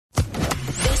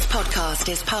podcast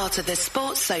is part of the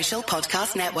Sports Social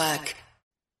Podcast Network.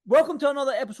 Welcome to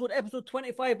another episode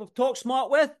 25 of Talk Smart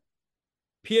with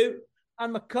Pugh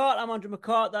and McCart. I'm Andrew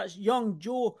McCart. That's young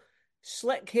Joe,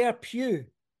 slick hair Pugh.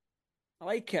 I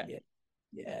like it.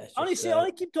 Yeah. I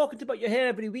only keep talking about your hair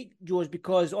every week, Joe, is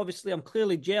because obviously I'm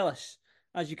clearly jealous,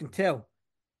 as you can tell.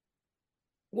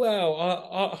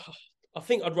 Well, I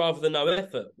think I'd rather than no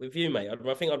effort with you, mate.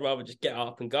 I think I'd rather just get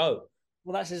up and go.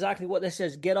 Well, that's exactly what this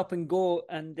is. Get up and go.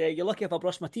 And you're lucky if I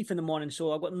brush my teeth in the morning,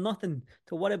 so I've got nothing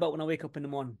to worry about when I wake up in the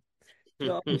morning.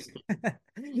 So,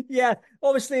 yeah,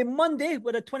 obviously Monday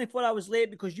we're at 24 hours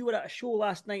late because you were at a show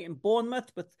last night in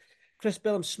Bournemouth with Chris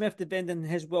Billham-Smith defending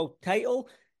his world title.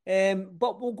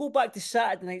 But we'll go back to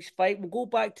Saturday night's fight. We'll go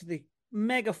back to the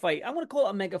mega fight. I'm going to call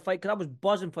it a mega fight because I was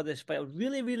buzzing for this fight. I was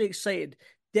really, really excited.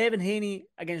 Devin Haney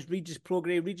against Regis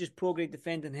Prograis. Regis Prograis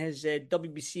defending his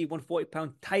WBC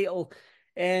 140-pound title.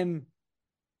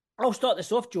 I'll start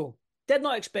this off, Joe. Did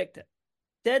not expect it.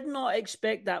 Did not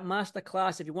expect that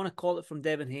masterclass, if you want to call it, from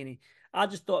Devin Haney. I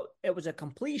just thought it was a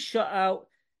complete shutout.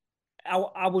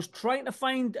 I was trying to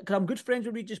find, because I'm good friends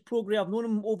with Regis Prograis. I've known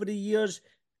him over the years.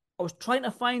 I was trying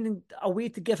to find a way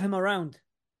to give him a round,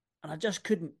 and I just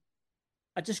couldn't.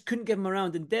 I just couldn't give him a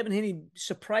round. And Devin Haney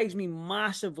surprised me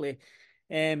massively.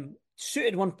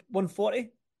 Suited 140.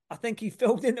 I think he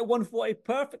filled into 140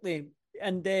 perfectly.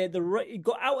 And he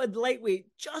got out of the lightweight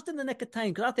just in the nick of time.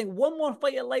 Because I think one more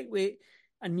fight at lightweight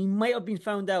and he might have been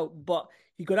found out. But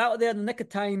he got out of there in the nick of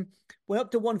time, went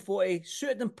up to 140,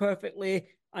 suited him perfectly,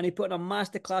 and he put in a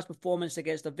masterclass performance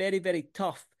against a very, very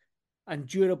tough and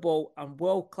durable and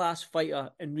world-class fighter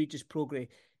in Regis Prograis.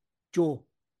 Joe,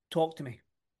 talk to me.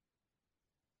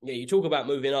 Yeah, you talk about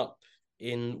moving up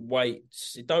in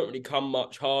weights. It don't really come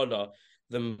much harder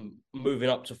than moving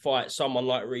up to fight someone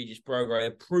like Regis Prograis,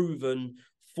 a proven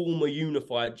former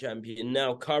unified champion,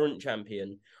 now current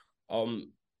champion.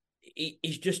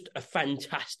 He's just a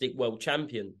fantastic world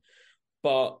champion.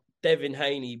 But Devin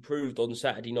Haney proved on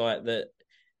Saturday night that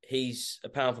he's a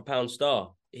pound-for-pound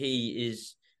star. He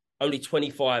is only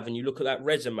 25, and you look at that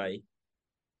resume,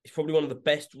 it's probably one of the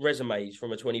best resumes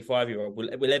from a 25-year-old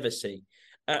we'll ever see.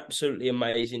 Absolutely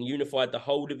amazing. Unified the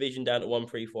whole division down to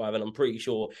 135, and I'm pretty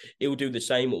sure he'll do the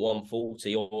same at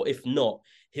 140, or if not,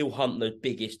 he'll hunt the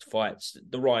biggest fights,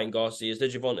 the Ryan Garcias, the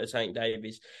Gervonta Tank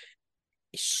Davis.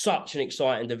 It's such an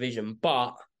exciting division,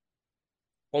 but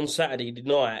on Saturday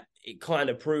night, it kind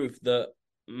of proved that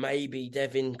maybe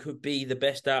Devin could be the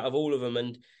best out of all of them,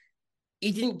 and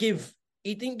he didn't give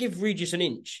Regis an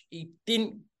inch. He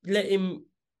didn't let him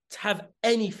have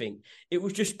anything. It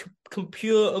was just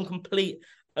pure and complete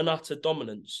and utter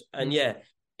dominance. And yeah,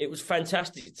 it was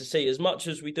fantastic to see. As much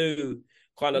as we do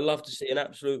kind of love to see an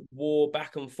absolute war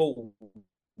back and forth,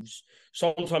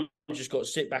 sometimes you just got to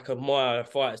sit back and admire a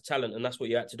fighter's talent, and that's what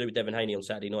you had to do with Devin Haney on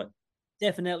Saturday night.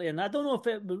 Definitely, and I don't know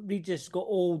if Regis got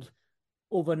old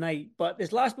overnight, but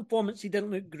his last performance he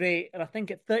didn't look great, and I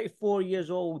think at 34 years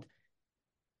old,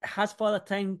 has Father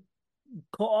Time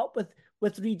caught up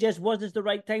with Regis? Was this the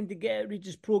right time to get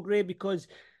Regis Prograis? Because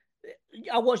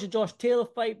I watched the Josh Taylor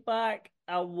fight back.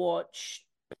 I watched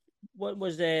what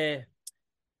was the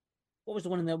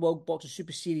one in the World Boxing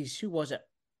Super Series? Who was it?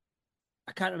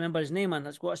 I can't remember his name, man.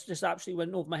 That's what's just absolutely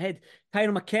went over my head.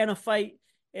 Tyrone McKenna fight.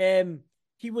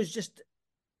 He was just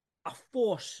a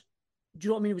force. Do you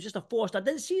know what I mean? He was just a force. I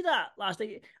didn't see that last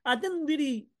night. I didn't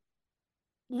really.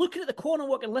 Looking at the corner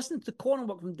work and listening to the corner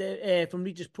work from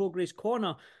Regis Prograis'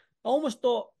 corner, I almost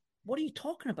thought, what are you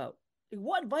talking about? Like,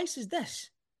 what advice is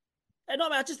this? And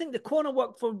I just think the corner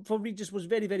work for Regis was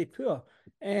very, very poor.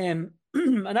 And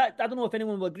I don't know if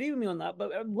anyone will agree with me on that,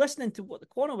 but listening to what the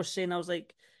corner was saying, I was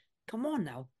like, come on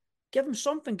now. Give him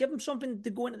something to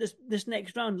go into this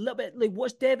next round. A little bit like,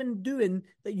 what's Devin doing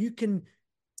that you can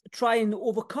try and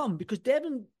overcome? Because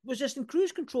Devin was just in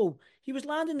cruise control. He was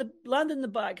landing the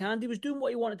backhand. He was doing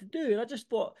what he wanted to do. And I just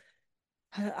thought,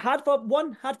 had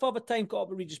Father Time caught up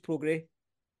with Regis Prograis.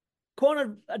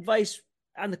 Corner advice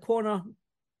and the corner,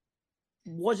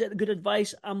 was it good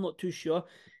advice? I'm not too sure.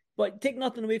 But take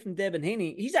nothing away from Devin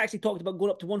Haney. He's actually talked about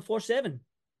going up to 147.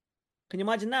 Can you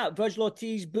imagine that? Virgil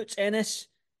Ortiz, Boots Ennis.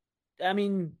 I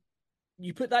mean,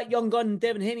 you put that young gun,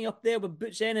 Devin Haney, up there with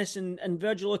Boots Ennis and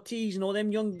Virgil Ortiz and all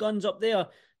them young guns up there.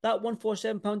 That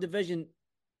 147-pound division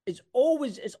is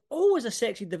always a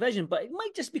sexy division, but it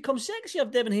might just become sexy if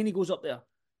Devin Haney goes up there.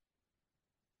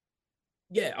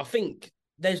 Yeah, I think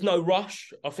there's no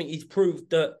rush. I think he's proved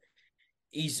that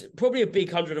he's probably a big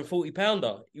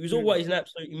 140-pounder. He was always an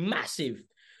absolutely massive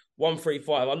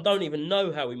 135. I don't even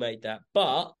know how he made that.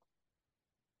 But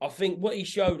I think what he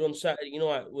showed on Saturday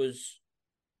night was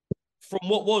from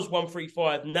what was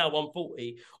 135, now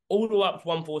 140, all the way up to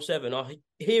 147. I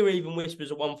hear even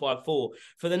whispers of 154.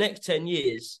 For the next 10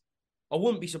 years, I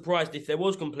wouldn't be surprised if there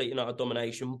was complete and utter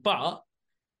domination. But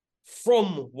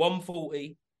from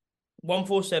 140,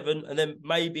 147, and then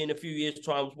maybe in a few years'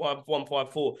 time,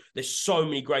 154, there's so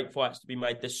many great fights to be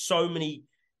made. There's so many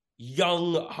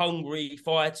young, hungry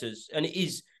fighters, and it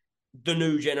is the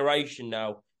new generation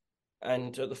now.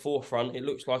 And at the forefront, it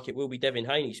looks like it will be Devin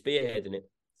Haney spearheading it.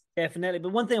 Definitely.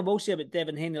 But one thing I will say about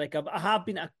Devin Haney, like I have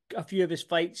been at a few of his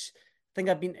fights. I think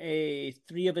I've been to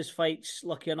 3 of his fights,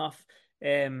 lucky enough.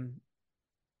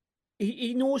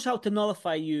 He knows how to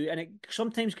nullify you, and it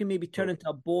sometimes can maybe turn into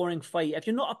a boring fight. If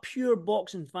you're not a pure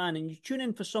boxing fan and you tune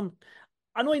in for some,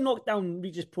 I know he knocked down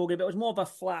Regis Prograis, but it was more of a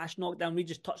flash knockdown.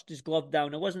 Regis touched his glove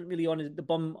down. It wasn't really on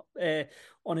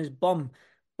on his bum.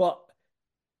 But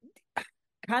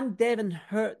can Devin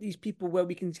hurt these people where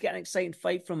we can get an exciting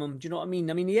fight from him? Do you know what I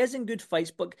mean? I mean, he is in good fights,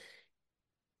 but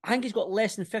I think he's got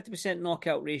less than 50%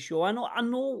 knockout ratio. I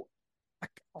know,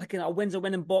 like a wins a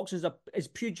win in boxing is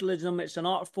pugilism. It's an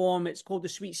art form. It's called the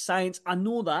sweet science. I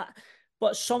know that,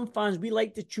 but some fans, we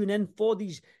like to tune in for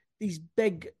these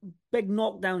big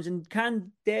knockdowns. And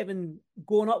can Devin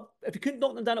going up? If he couldn't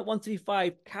knock them down at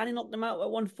 135, can he knock them out at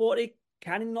 140?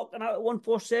 Can he knock them out at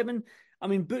 147? I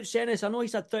mean, Boots Ennis, I know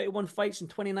he's had 31 fights and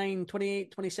 29,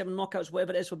 28, 27 knockouts,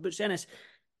 whatever it is for Boots Ennis.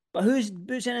 But who's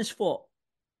Boots Ennis fought?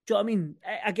 Do you know what I mean?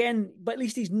 Again, but at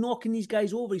least he's knocking these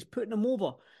guys over. He's putting them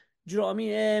over. Do you know what I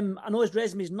mean? I know his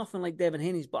resume is nothing like Devin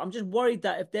Haney's, but I'm just worried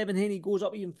that if Devin Haney goes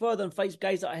up even further and fights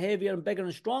guys that are heavier and bigger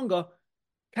and stronger,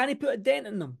 can he put a dent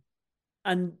in them?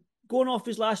 And going off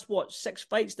his last, 6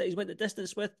 fights that he's went the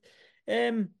distance with,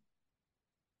 I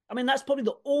mean, that's probably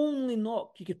the only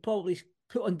knock you could probably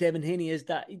put on Devin Haney is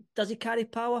that does he carry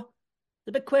power?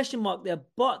 The big question mark there,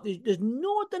 but there's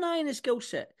no denying his skill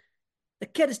set. The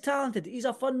kid is talented. He's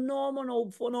a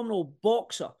phenomenal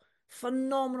boxer.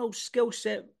 Phenomenal skill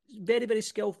set. Very, very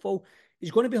skillful.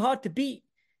 He's going to be hard to beat,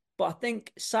 but I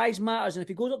think size matters. And if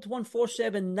he goes up to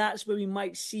 147, that's where we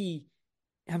might see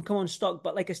him come unstuck.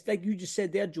 But like you just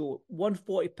said there, Joe,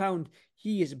 140 pound,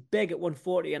 he is big at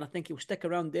 140, and I think he'll stick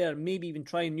around there and maybe even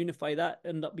try and unify that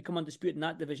and become undisputed in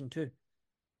that division too.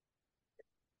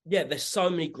 Yeah, there's so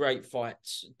many great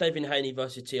fights. Devin Haney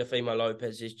versus Teofimo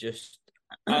Lopez is just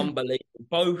unbelievable.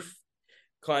 Both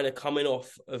kind of coming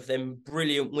off of them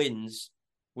brilliant wins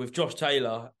with Josh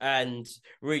Taylor and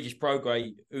Regis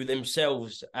Prograis, who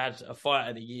themselves had a fight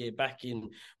of the year back in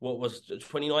what was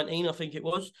 2019, I think it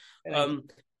was.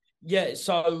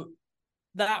 So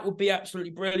that would be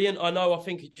absolutely brilliant. I know, I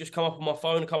think it just come up on my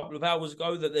phone a couple of hours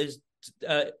ago that there's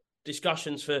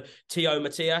discussions for Tio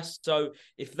Matias. So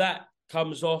if that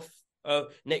comes off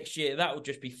next year, that will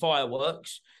just be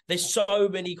fireworks. There's so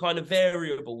many kind of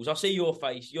variables. I see your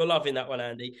face. You're loving that one,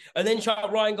 Andy. And then chuck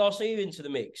Ryan Garcia into the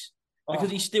mix because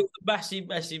he's still a massive,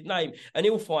 massive name and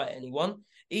he'll fight anyone.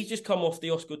 He's just come off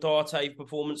the Oscar Duarte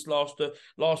performance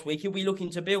last week. He'll be looking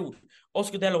to build.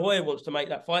 Oscar De La Hoya wants to make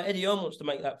that fight. Eddie Hearn wants to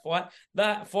make that fight.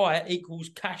 That fight equals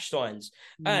cash signs.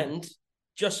 And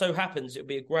just so happens it'll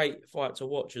be a great fight to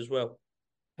watch as well.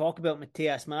 Talk about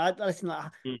Matias, man.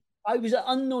 I was an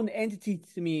unknown entity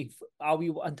to me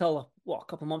until a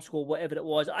couple of months ago, whatever it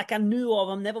was. Like I knew of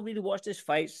him, never really watched his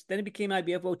fights. Then he became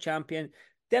IBF world champion.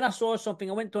 Then I saw something.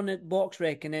 I went on the box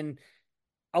rec, and then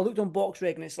I looked on box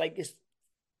rec, and it's like his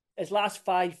last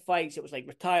 5 fights. It was like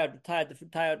retired,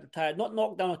 not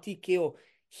knocked down or TKO.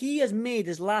 He has made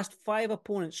his last 5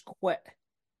 opponents quit.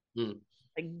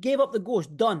 I gave up the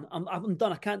ghost. Done. I'm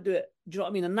done. I can't do it. Do you know what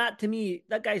I mean? And that to me,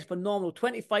 that guy's phenomenal.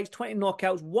 20 fights, 20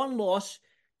 knockouts, 1 loss.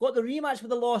 Got the rematch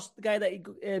with the guy that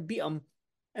he beat him,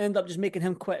 and ended up just making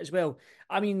him quit as well.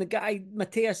 I mean, the guy,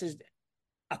 Matias, is,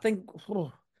 I think,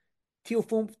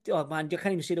 Teofimo, oh man, you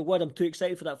can't even say the word. I'm too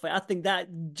excited for that fight. I think that,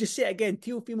 just say it again,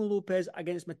 Teofimo Lopez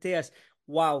against Matias.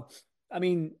 Wow. I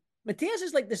mean, Matias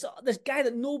is like this guy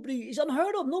that he's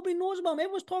unheard of. Nobody knows about him.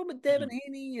 Everyone's talking about Devin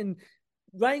Haney and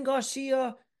Ryan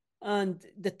Garcia and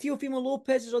the Teofimo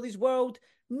Lopez's of this world.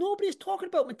 Nobody's talking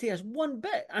about Matias one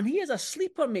bit, and he is a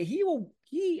sleeper, mate.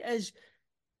 He is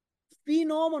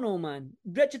phenomenal, man.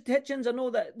 Richard Hitchens, I know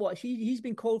that he's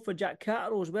been called for Jack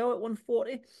Catterall as well at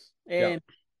 140. I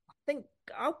think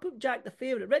I'll put Jack the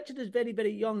favourite. Richard is very,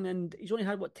 very young, and he's only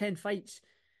had 10 fights,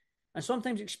 and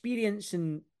sometimes experience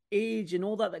and age and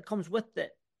all that comes with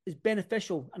it is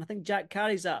beneficial, and I think Jack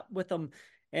carries that with him.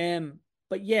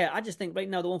 But yeah, I just think right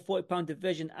now the 140-pound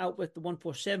division out with the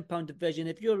 147-pound division,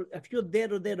 if you're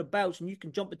there or thereabouts and you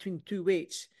can jump between the 2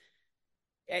 weights,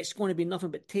 it's going to be nothing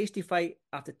but tasty fight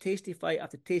after tasty fight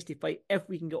after tasty fight if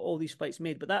we can get all these fights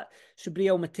made. But that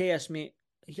Subriel Matias, mate,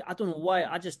 I don't know why.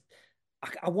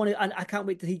 I want to. I can't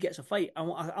wait till he gets a fight. I'm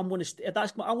going to.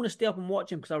 I want to stay up and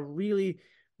watch him because I really,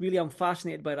 really am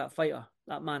fascinated by that fighter,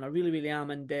 that man. I really, really am.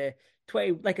 And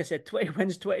 20, like I said, 20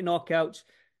 wins, 20 knockouts.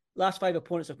 Last 5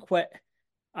 opponents have quit.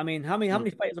 I mean, how many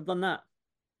fighters have done that?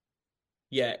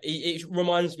 Yeah, it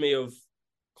reminds me of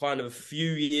kind of a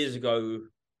few years ago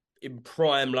in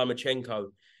prime Lomachenko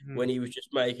when he was just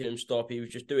making him stop. He was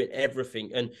just doing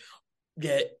everything. And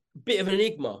yeah, bit of an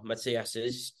enigma, Matias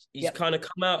is. He's Yep. kind of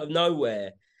come out of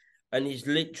nowhere and he's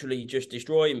literally just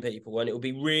destroying people. And it'll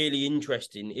be really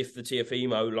interesting if the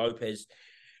Teofimo Lopez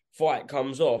fight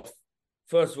comes off.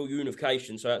 First of all,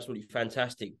 unification, so that's really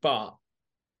fantastic. But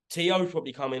Tio's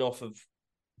probably coming off of,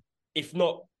 if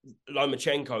not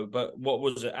Lomachenko, but what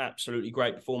was an absolutely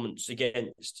great performance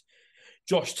against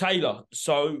Josh Taylor.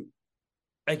 So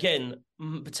again,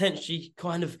 potentially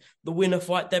kind of the winner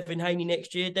fight Devin Haney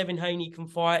next year. Devin Haney can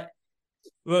fight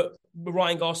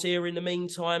Ryan Garcia in the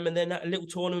meantime, and then that little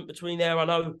tournament between there. I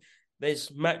know there's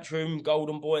Matchroom,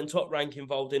 Golden Boy, and Top Rank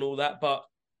involved in all that, but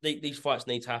these fights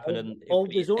need to happen. And All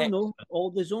the zone, though.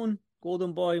 All the zone.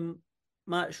 Golden Boy,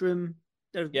 Matchroom.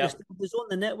 They're the zone.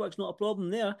 The network's not a problem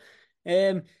there.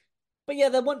 But yeah,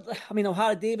 the one. I mean,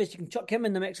 O'Hara Davis, you can chuck him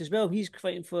in the mix as well. He's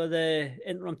fighting for the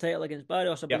interim title against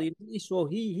Barrios, I believe. So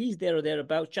he's there or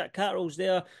thereabouts. Jack Carroll's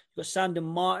there. You've got Sandon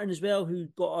Martin as well, who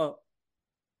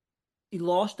he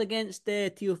lost against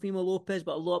Teofimo Lopez,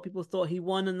 but a lot of people thought he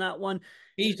won in that one.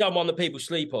 He's done one that people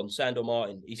sleep on, Sandor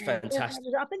Martin. He's fantastic.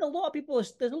 I think a lot of people,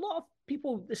 there's a lot of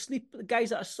people that sleep, the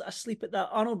guys that are asleep at that.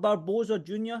 Arnold Barboza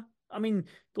Jr., I mean,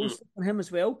 don't sleep on him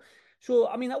as well. So,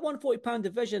 I mean, that 140-pound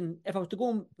division, if I was to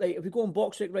go, like, if we go on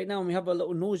Box Week right now and we have a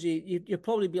little nosy, you'd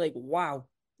probably be like, wow,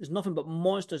 there's nothing but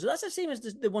monsters. So that's the same as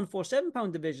the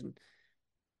 147-pound division.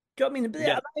 Do you know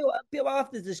what I mean?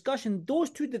 After the discussion, those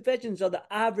two divisions are the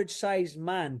average sized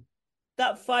man.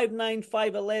 That 5'9",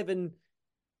 5'11",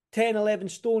 10, 11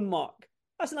 stone mark.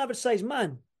 That's an average sized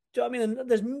man. Do you know what I mean? And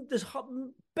there's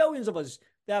billions of us,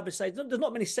 the average size. There's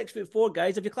not many 6'4"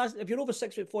 guys. If you're over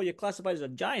 6'4", you're classified as a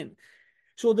giant.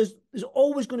 So there's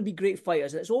always going to be great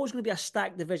fighters. It's always going to be a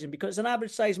stacked division because it's an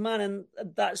average sized man, and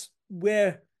that's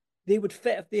where they would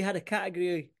fit if they had a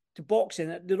category to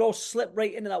boxing. They'd all slip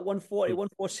right into that 140,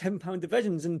 147-pound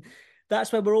divisions, and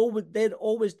that's why they're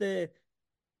always the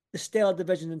stellar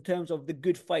division in terms of the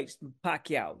good fights.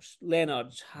 Pacquiao's,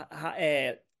 Leonard's,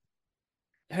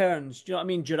 Hearns, do you know what I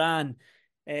mean? Duran.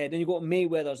 Then you got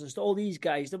Mayweather's and stuff. All these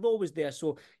guys, they're always there.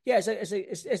 So yeah,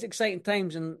 it's exciting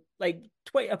times. And like,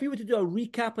 if we were to do a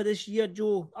recap of this year,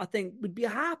 Joe, I think we'd be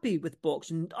happy with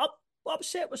boxing.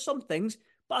 Upset with some things,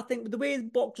 but I think with the way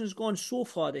boxing's gone so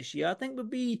far this year, I think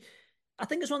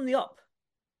it's on the up.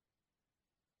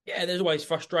 Yeah, there's always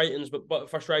frustrations, but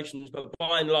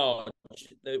by and large,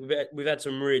 we've had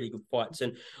some really good fights,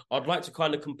 and I'd like to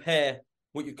kind of compare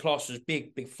what you class as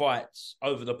big fights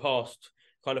over the past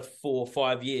kind of 4 or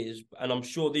 5 years, and I'm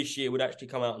sure this year would actually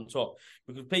come out on top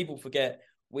because people forget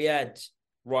we had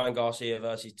Ryan Garcia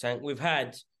versus Tank, we've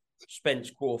had Spence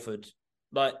Crawford,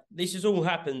 like this has all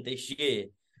happened this year.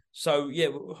 So yeah,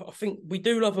 I think we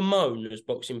do love a moan as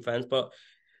boxing fans, but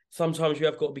sometimes you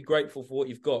have got to be grateful for what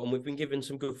you've got, and we've been given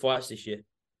some good fights this year.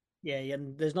 Yeah,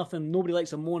 and there's nobody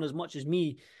likes a moan as much as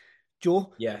me,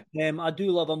 Joe. Yeah. I do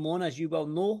love a moan, as you well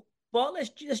know. But let's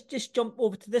just jump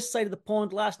over to this side of the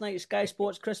pond. Last night at Sky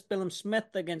Sports, Chris Billam-Smith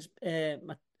against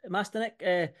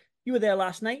Mastinek. You were there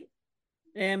last night.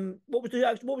 What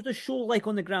was the show like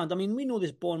on the ground? I mean, we know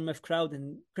this Bournemouth crowd,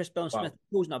 and Chris Billam-Smith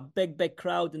goes in a big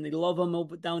crowd, and they love him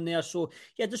over down there. So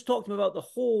yeah, just talk to me about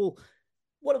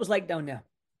what it was like down there.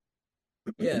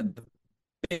 Yeah, the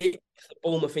big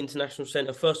Bournemouth International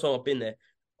Centre. First time I've been there.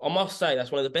 I must say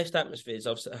that's one of the best atmospheres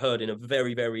I've heard in a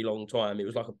very, very long time. It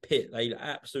was like a pit. They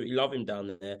absolutely love him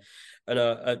down there.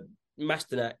 And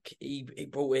Mastinak, he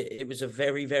brought it. It was a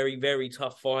very, very, very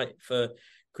tough fight for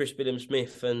Chris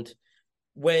Billam-Smith. And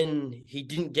when he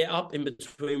didn't get up in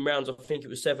between rounds, I think it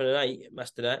was 7 and 8,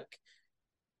 Mastinak,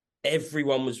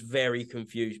 everyone was very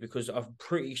confused because I'm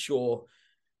pretty sure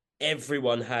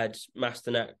everyone had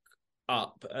Mastinak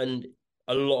up, and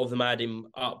a lot of them had him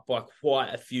up by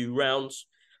quite a few rounds.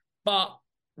 But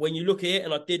when you look at it,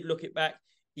 and I did look it back,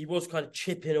 he was kind of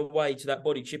chipping away to that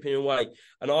body, chipping away.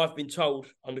 And I've been told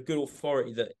under good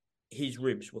authority that his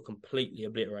ribs were completely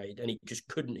obliterated and he just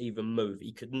couldn't even move.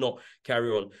 He could not carry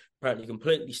on. Apparently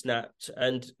completely snapped.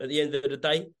 And at the end of the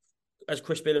day, as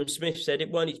Chris Billam-Smith said,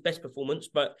 it weren't his best performance,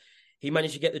 but he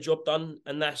managed to get the job done.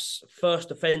 And that's first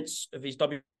defence of his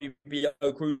WBO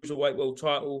Cruiserweight World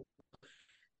title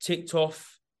ticked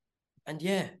off. And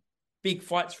yeah, big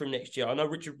fights from next year. I know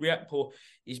Richard Riakporhe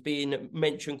is being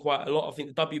mentioned quite a lot. I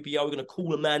think the WBO are going to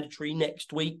call a mandatory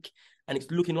next week. and it's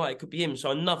looking like it could be him.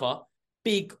 So another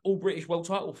big all-British world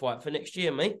title fight for next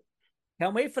year, mate.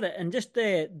 Can't wait for it. And just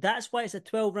that's why it's a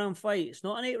 12-round fight. It's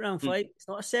not an 8-round fight. It's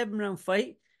not a 7-round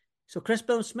fight. So Chris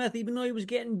Smith, even though he was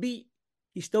getting beat,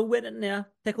 he still went in there,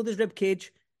 tickled his rib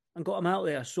cage, and got him out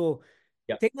there. So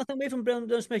take nothing away from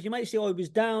Brendan Smith. You might say, oh, he was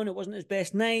down, it wasn't his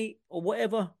best night, or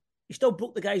whatever. He still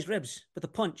broke the guy's ribs with a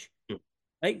punch.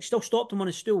 Right? He still stopped him on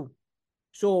his stool.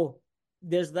 So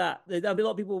there's that. There'll be a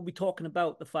lot of people will be talking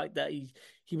about the fact that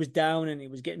he was down and he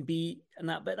was getting beat and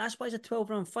that, but that's why it's a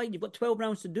 12-round fight. You've got 12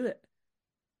 rounds to do it.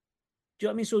 Do you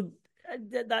know what I mean? So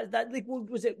that like,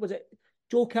 was it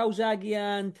Joe Calzaghe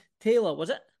and Taylor? Was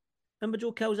it? Remember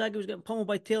Joe Calzaghe was getting pummeled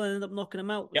by Taylor and ended up knocking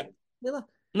him out? Yeah. Taylor?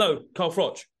 No, Carl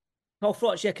Froch. Carl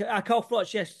Froch, yeah. Carl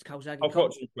Froch, yes. Calzaghe. Carl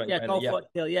Froch. Carl Froch,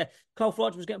 Taylor, yeah. Carl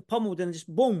Froch was getting pummeled and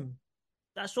just boom.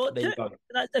 That's all it took.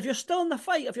 If you're still in the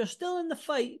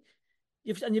fight,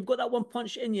 you've got that one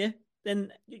punch in you,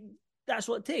 then that's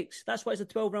what it takes. That's why it's a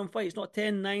 12-round fight. It's not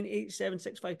 10, 9, 8, 7,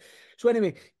 6, 5. So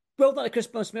anyway, well done to Chris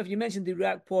Smith. You mentioned the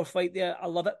Riakporhe fight there. I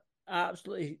love it. I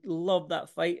absolutely love that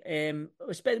fight.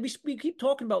 We keep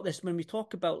talking about this when we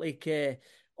talk about like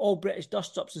all British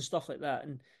dust-ups and stuff like that.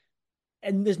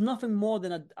 And there's nothing more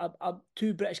than a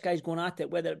two British guys going at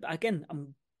it. Whether, again,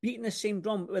 I'm beating the same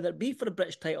drum, whether it be for the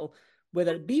British title,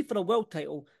 whether it be for a world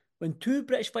title, when two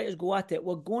British fighters go at it,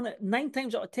 we're going at 9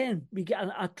 times out of 10, we get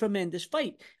a tremendous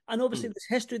fight. And obviously there's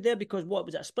history there because what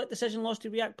was it, a split decision loss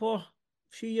to Riakporhe a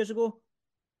few years ago?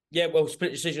 Yeah, well,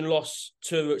 split decision loss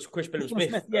to Chris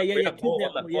Smith.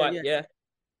 Yeah.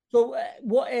 So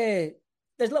there's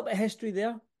a little bit of history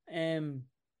there.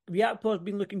 Riakporhe's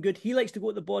been looking good. He likes to go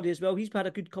at the body as well. He's had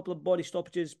a good couple of body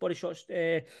stoppages, body shots,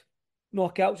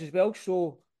 knockouts as well.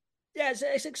 So yeah, it's an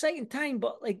exciting time,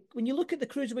 but like when you look at the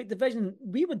cruiserweight division,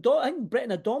 I think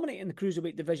Britain are dominating the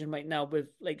cruiserweight division right now with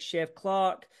like Chef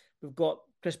Clark. We've got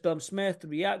Chris Smith,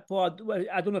 Riakporhe.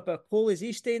 I don't know about Cole. Is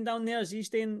he staying down there? Is he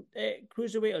staying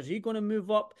cruiserweight, or is he going to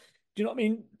move up? Do you know what I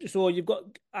mean? So you've got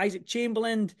Isaac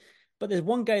Chamberlain, but there's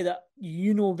one guy that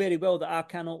you know very well that I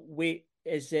cannot wait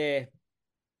is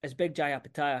Big Jai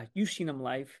Apataya. You've seen him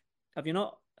live, have you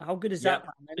not? How good is that?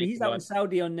 I mean, he's out in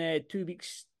Saudi on 2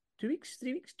 weeks. 2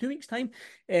 weeks time.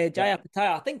 Jai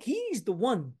Apataya, I think he's the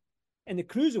one in the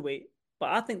cruiserweight, but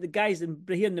I think the guys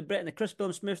here in the Britain, the Chris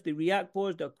Smiths, the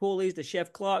Riakporhes, the Coleys, the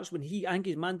Chef Clarks, I think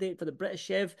he's mandated for the British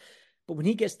chef, but when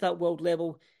he gets to that world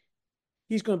level,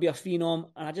 he's going to be a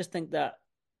phenom, and I just think that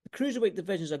the cruiserweight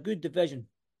division is a good division.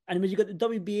 And when you've got the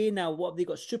WBA now, what have they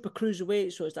got? Super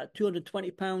cruiserweight, so it's like 220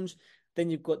 pounds.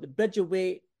 Then you've got the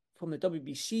bridgerweight from the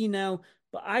WBC now.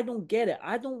 But I don't get it.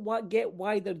 I don't get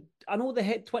why they're. I know they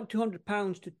hit 200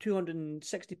 pounds to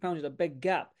 260 pounds is a big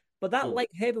gap, but that light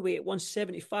heavyweight at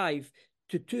 175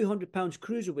 to 200 pounds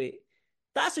cruiserweight,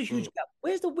 that's a huge gap.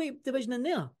 Where's the weight division in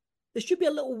there? There should be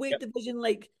a little weight division,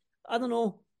 like I don't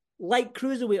know, light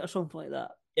cruiserweight or something like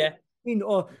that. Yeah, I mean,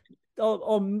 or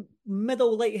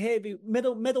middle light heavy,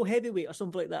 middle heavyweight or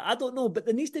something like that. I don't know, but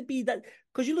there needs to be that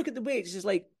because you look at the weights, it's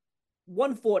like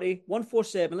 140,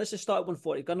 147. Let's just start at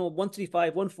 140. I know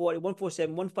 135, 140,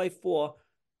 147, 154,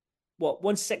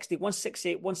 160,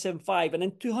 168, 175, and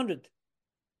then 200.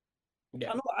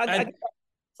 Yeah.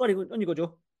 Sorry, on you go,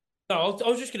 Joe. No, I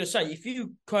was just going to say, if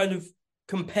you kind of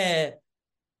compare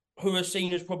who are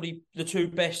seen as probably the two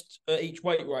best at each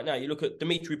weight right now, you look at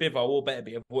Dimitri Bivol or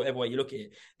Beterbiev, whatever way you look at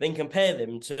it, then compare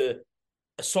them to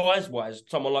size-wise,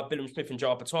 someone like Billum Smith and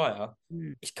Jai Apataya,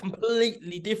 it's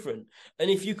completely different. And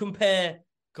if you compare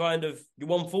kind of your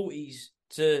 140s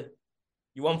to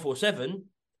your 147,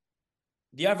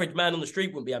 the average man on the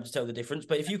street wouldn't be able to tell the difference.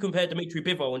 But if you compare Dimitri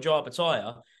Bivol and Jai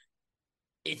Apataya,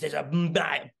 there's a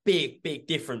big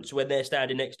difference when they're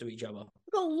standing next to each other.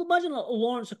 Well, imagine like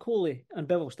Lawrence Okoli and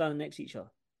Bivol standing next to each other.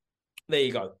 There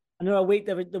you go. And they're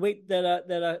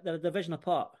a division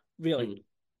apart, really.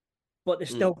 But they're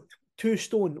still 2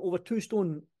 stone, over 2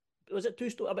 stone. Was it 2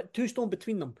 stone? About 2 stone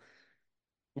between them.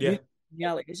 Yeah.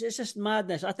 It's just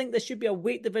madness. I think there should be a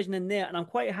weight division in there, and I'm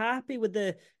quite happy with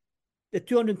the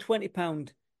 220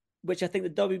 pound, which I think the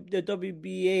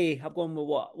WBA have gone with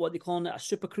what they calling it, a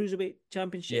super cruiserweight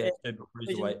championship. Yeah, super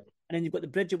cruiserweight. And then you've got the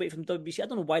bridgerweight from WBC. I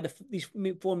don't know why these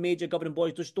 4 major governing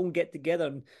bodies just don't get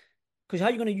together. Because how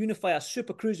are you going to unify a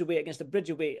super cruiserweight against a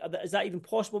bridgerweight? Is that even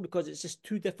possible? Because it's just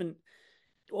two different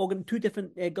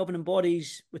governing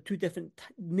bodies with 2 different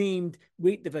named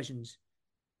weight divisions.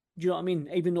 Do you know what I mean?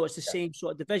 Even though it's the same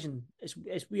sort of division,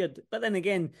 it's weird. But then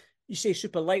again, you say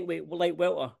super lightweight, light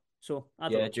welter. So I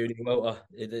don't know. Junior welter,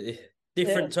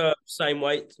 different terms, same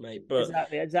weight, mate. But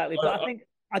exactly. But I think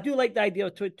I do like the idea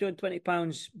of 220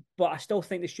 pounds, but I still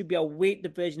think there should be a weight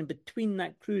division between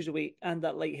that cruiserweight and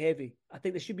that light heavy. I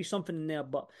think there should be something in there,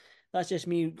 but that's just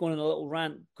me going on a little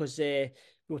rant because we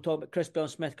were talking about Chris Bell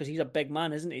Smith because he's a big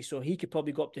man, isn't he? So he could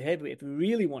probably go up to heavyweight if he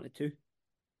really wanted to.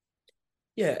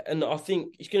 Yeah, and I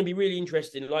think it's going to be really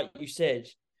interesting, like you said,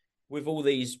 with all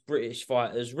these British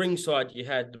fighters. Ringside, you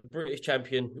had the British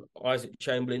champion, Isaac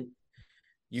Chamberlain.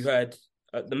 You had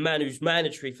the man who's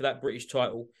mandatory for that British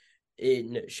title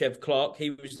in Chev Clark. He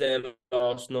was there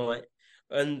last night.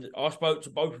 And I spoke to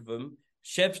both of them.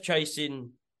 Chev's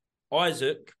chasing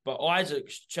Isaac, but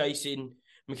Isaac's chasing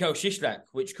Mikhail Shislak,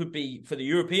 which could be for the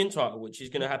European title, which is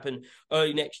going to happen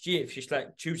early next year if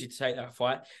Shislak chooses to take that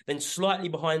fight. Then slightly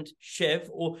behind Chev,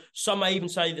 or some may even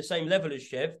say the same level as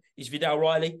Chev, is Vidal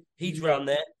Riley. He's around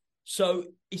there. So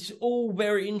it's all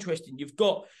very interesting. You've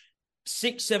got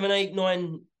 6, 7, 8,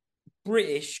 9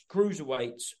 British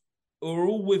cruiserweights who are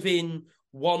all within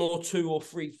 1 or 2 or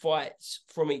 3 fights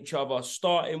from each other,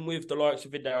 starting with the likes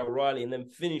of Vidal Riley and then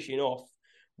finishing off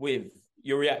with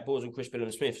Yuri Akbors and Chris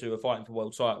Smith, who are fighting for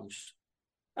world titles.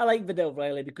 I like Vidal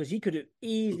Riley because he could have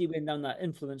easily went down that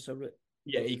influencer route.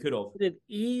 Yeah, he could have. He could have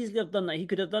easily have done that. He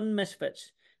could have done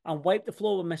Misfits and wiped the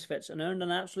floor with Misfits and earned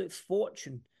an absolute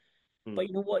fortune. But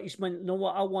you know what? You know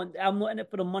what I want? I'm not in it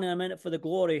for the money. I'm in it for the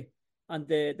glory and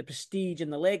the prestige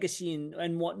and the legacy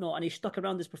and whatnot. And he stuck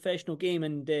around this professional game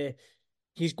and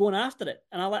he's going after it.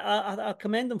 And I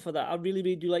commend him for that. I really,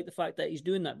 really do like the fact that he's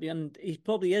doing that. And he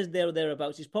probably is there or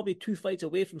thereabouts. He's probably 2 fights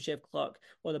away from Chev Clark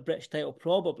or the British title,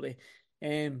 probably.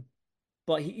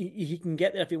 But he can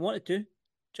get there if he wanted to.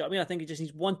 Do you know what I mean? I think he just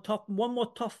needs one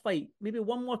more tough fight, maybe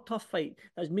one more tough fight.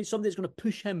 That's somebody that's going to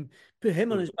put him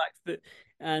on his back foot.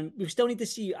 And we still need to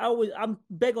see. I'm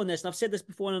big on this, and I've said this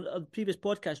before on a previous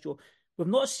podcast, Joe. We've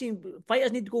not seen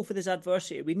fighters need to go for this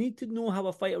adversity. We need to know how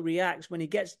a fighter reacts when he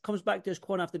comes back to his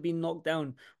corner after being knocked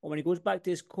down, or when he goes back to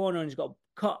his corner and he's got a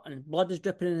cut and blood is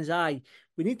dripping in his eye.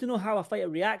 We need to know how a fighter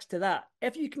reacts to that.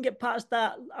 If you can get past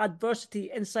that adversity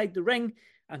inside the ring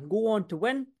and go on to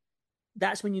win,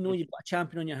 that's when you know you've got a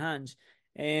champion on your hands.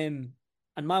 And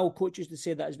my old coach used to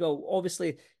say that as well.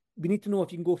 Obviously, we need to know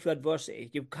if you can go through adversity.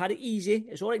 You've had it easy.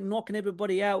 It's all right knocking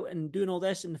everybody out and doing all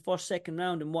this in the first, second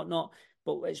round and whatnot.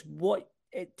 But it's what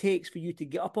it takes for you to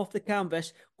get up off the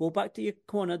canvas, go back to your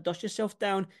corner, dust yourself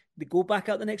down, go back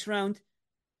out the next round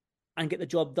and get the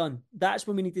job done. That's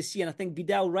when we need to see. And I think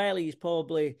Vidal Riley is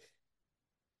probably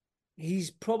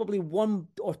 1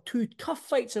 or 2 tough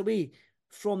fights away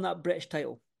from that British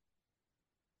title.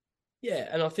 Yeah,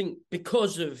 and I think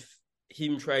because of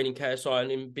him training KSI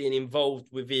and him being involved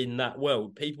within that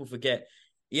world, people forget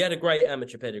he had a great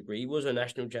amateur pedigree. He was a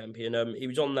national champion. He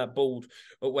was on that board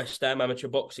at West Ham Amateur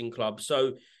Boxing Club.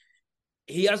 So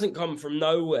he hasn't come from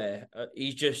nowhere.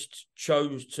 He just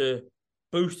chose to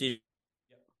boost his.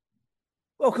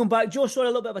 Welcome back, Joe. Sorry, a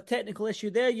little bit of a technical issue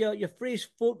there. Your face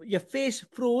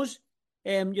froze.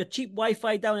 Your cheap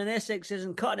Wi-Fi down in Essex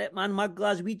isn't cutting it, man. My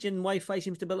Glaswegian Wi-Fi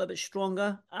seems to be a little bit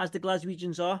stronger, as the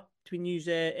Glaswegians are between you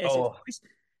Essex boys.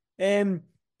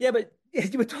 Yeah, but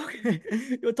you were talking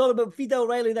about Vidal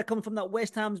Riley that coming from that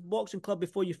West Ham's boxing club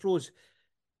before you froze.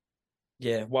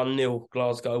 Yeah, 1-0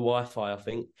 Glasgow Wi-Fi, I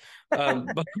think.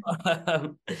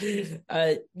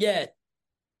 Yeah,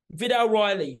 Vidal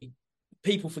Riley.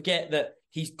 People forget that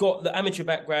he's got the amateur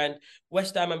background,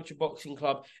 West Ham Amateur Boxing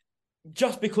Club.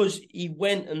 Just because he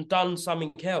went and done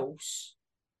something else,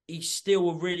 he's still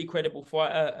a really credible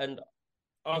fighter, and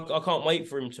I can't wait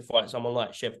for him to fight someone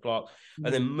like Chev Clark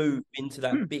and then move into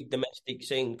that big domestic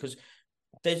scene, because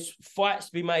there's fights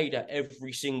to be made at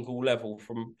every single level,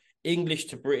 from English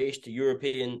to British to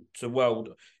European to world,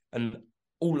 and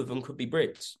all of them could be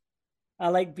Brits. I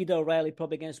like Vidal Riley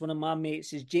probably against one of my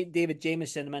mates is David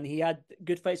Jameson. Man, he had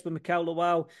good fights with Mikhail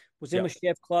Lawal, was in with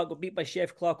Chev Clark, got beat by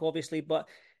Chev Clark, obviously, but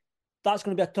that's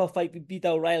going to be a tough fight for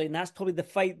Vidal Riley, and that's probably the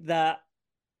fight that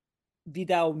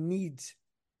Vidal needs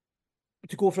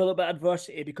to go for a little bit of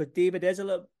adversity, because David is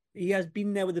he has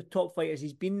been there with the top fighters.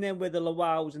 He's been there with the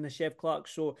Lawals and the Chev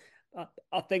Clarks. So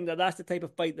I think that's the type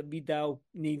of fight that Vidal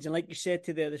needs. And like you said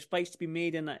today, there's fights to be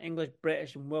made in that English,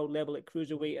 British, and world level at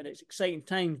cruiserweight, and it's exciting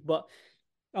times. But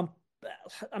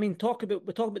we're talking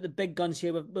about the big guns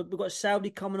here. We've got Saudi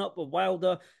coming up with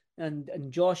Wilder and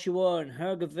Joshua and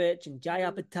Hergovich and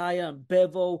Jaya Pataya and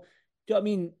Bivol. Do you know what I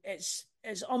mean? It's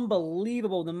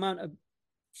unbelievable the amount of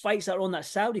fights that are on that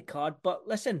Saudi card. But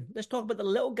listen, let's talk about the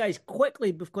little guys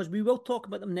quickly, because we will talk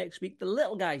about them next week. The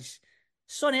little guys,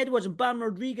 Sonny Edwards and Bam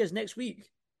Rodriguez next week.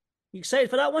 You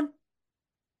excited for that one?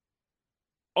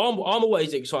 I'm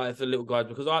always excited for the little guys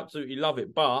because I absolutely love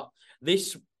it. But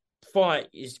this fight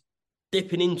is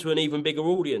dipping into an even bigger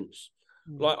audience.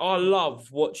 Like, I love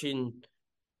watching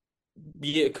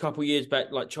a couple of years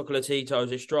back, like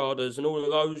Chocolatitos, Estradas, and all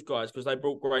of those guys because they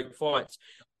brought great fights.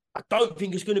 I don't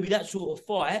think it's going to be that sort of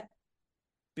fight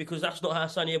because that's not how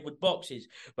Sonny Edwards boxes.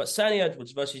 But Sonny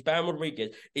Edwards versus Bam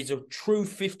Rodriguez is a true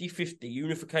 50-50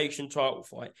 unification title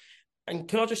fight. And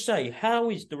can I just say, how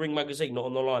is the Ring magazine not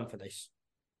on the line for this?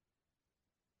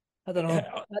 I don't know.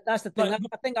 That's the thing. Like,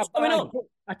 I think what's going on?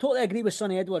 I totally agree with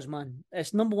Sonny Edwards, man.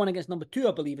 It's number one against number two,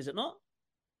 I believe, is it not?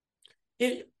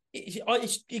 I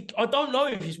don't know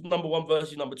if it's number one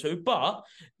versus number two, but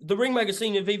the Ring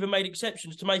magazine have even made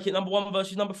exceptions to make it number one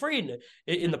versus number three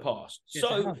in the past. Yes,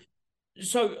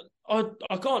 So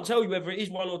I can't tell you whether it is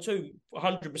one or two,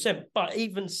 100%. But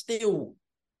even still,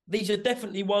 these are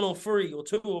definitely one or three or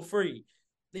two or three.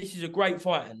 This is a great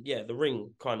fight, and yeah, the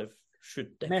Ring kind of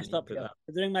should definitely messed up here.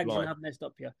 The Ring magazine have messed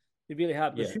up here. They really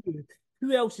have. Yeah.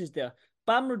 Who else is there?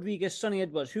 Bam Rodriguez, Sonny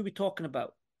Edwards. Who are we talking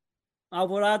about?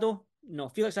 Alvarado? No,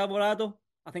 Felix Alvarado.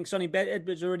 I think Sonny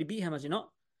Edwards already beat him, has he not?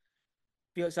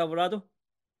 Felix Alvarado.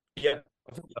 Yeah,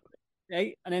 I think so.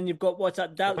 Right, and then you've got what's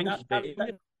that?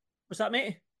 What's that,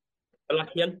 mate?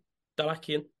 Dalakian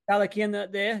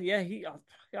there. Yeah,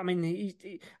 I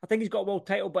think he's got a world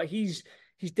title, but he's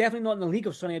definitely not in the league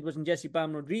of Sonny Edwards and Jesse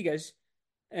Bam Rodriguez.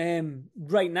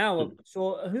 Right now.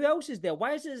 So who else is there?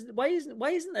 Why isn't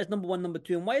this number one, number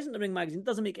two, and why isn't the Ring magazine? It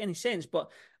doesn't make any sense. But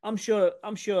I'm sure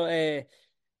it'll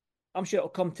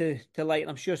come to light, and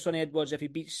I'm sure Sonny Edwards, if he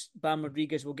beats Bam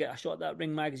Rodriguez, will get a shot at that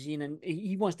Ring magazine, and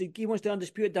he wants to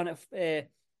undisputed down at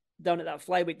that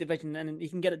flyweight division, and he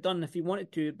can get it done if he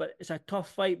wanted to. But it's a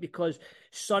tough fight because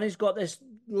Sonny's got this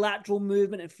lateral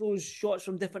movement and throws shots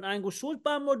from different angles. So is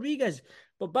Bam Rodriguez,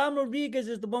 but Bam Rodriguez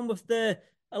is the one with the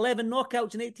 11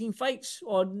 knockouts in 18 fights,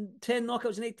 or 10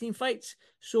 knockouts in 18 fights.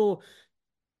 So,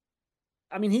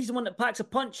 I mean, he's the one that packs a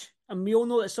punch. And we all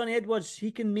know that Sonny Edwards,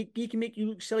 he can make you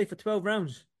look silly for 12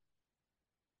 rounds.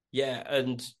 Yeah,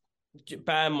 and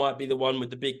Bam might be the one with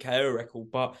the big KO record,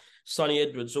 but Sonny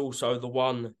Edwards also the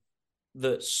one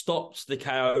that stopped the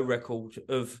KO record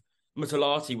of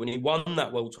Mutilati when he won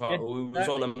that world title. He was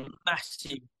on a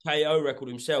massive KO record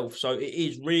himself. So it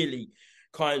is really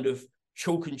kind of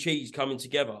chalk and cheese coming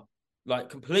together. Like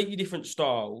completely different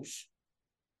styles,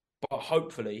 but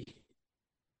hopefully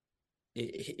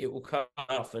it will come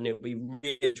off and it'll be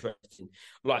really interesting.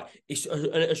 Like it's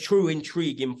a true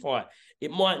intriguing fight.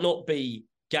 It might not be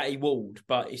Gatti Ward,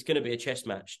 but it's going to be a chess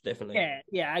match, definitely.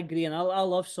 Yeah, I agree. And I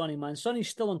love Sonny, man. Sonny's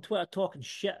still on Twitter talking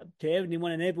shit to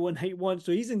everyone and everyone he wants.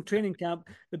 So he's in training camp,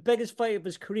 the biggest fight of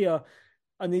his career.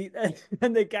 And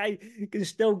the guy can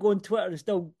still go on Twitter and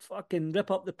still fucking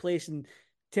rip up the place and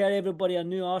tear everybody a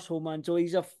new arsehole, man. So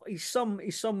he's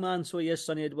some man. So he is,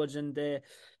 Sonny Edwards, and this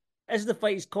is the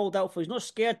fight he's called out for. He's not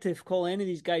scared to call any of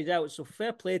these guys out. So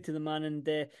fair play to the man, and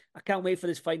I can't wait for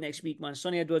this fight next week, man.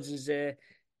 Sonny Edwards is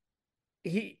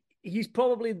he's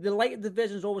probably the light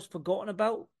division is always forgotten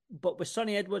about, but with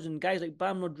Sonny Edwards and guys like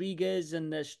Bam Rodriguez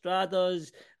and the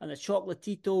Estradas and the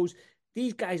Chocolatitos,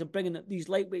 these guys are bringing these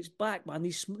lightweights back, man.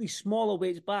 These smaller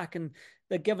weights back, and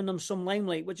they're giving them some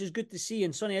limelight, which is good to see.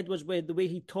 And Sonny Edwards, with the way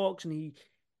he talks, and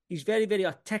he's very, very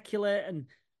articulate, and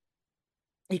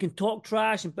he can talk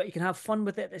trash, but he can have fun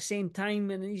with it at the same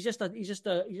time. And he's just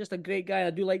a great guy.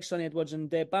 I do like Sonny Edwards, and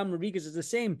Bam Rodriguez is the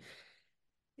same.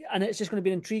 And it's just going to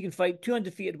be an intriguing fight. Two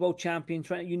undefeated world champion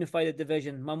trying to unify the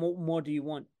division. Man, what more do you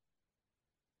want?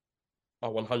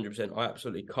 Oh, 100%. I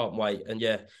absolutely can't wait. And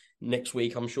yeah, next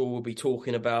week, I'm sure we'll be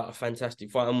talking about a fantastic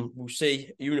fight. And we'll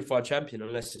see a unified champion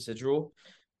unless it's a draw.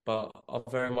 But I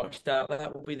very much doubt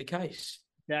that will be the case.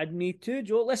 Dad, me too,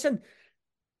 Joe. Listen,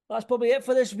 that's probably it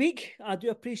for this week. I do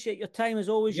appreciate your time as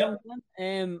always, young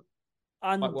man.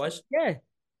 And likewise. Yeah.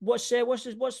 What's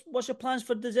your plans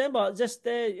for December? Is this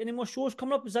any more shows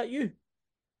coming up? Is that you?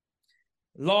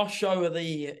 Last show of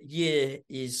the year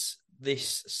is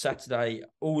this Saturday,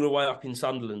 all the way up in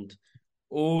Sunderland.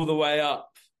 All the way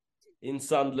up in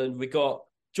Sunderland. We got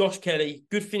Josh Kelly,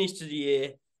 good finish to the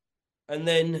year. And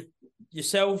then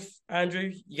yourself,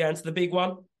 Andrew, you going to the big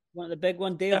one? One of the big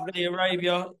one, Saudi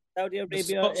Arabia. The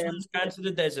Scotsman's going to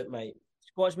the desert, mate.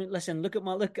 Scotsman, listen, look.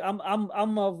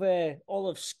 I'm of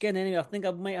olive skin anyway. I think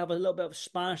I might have a little bit of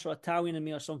Spanish or Italian in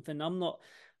me or something. I'm not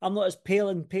as pale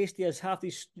and pasty as half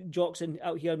these jocks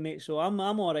out here, mate. So I'm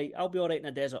all right. I'll be all right in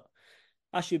the desert.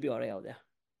 I should be all right out there.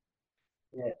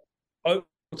 Yeah. Oak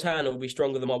tan will be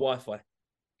stronger than my Wi-Fi.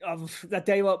 I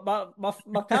tell you what, my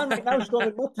tan right now is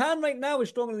stronger. My tan right now is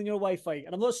stronger than your Wi-Fi,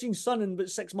 and I've not seen sun in about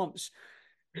 6 months.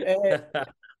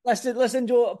 Listen,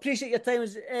 Joe. Appreciate your time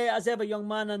as ever, young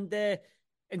man, and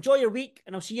enjoy your week.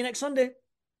 And I'll see you next Sunday.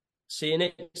 See you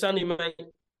next Sunday, mate.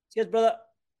 Cheers, brother.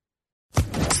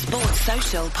 Sports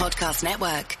Social Podcast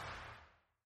Network.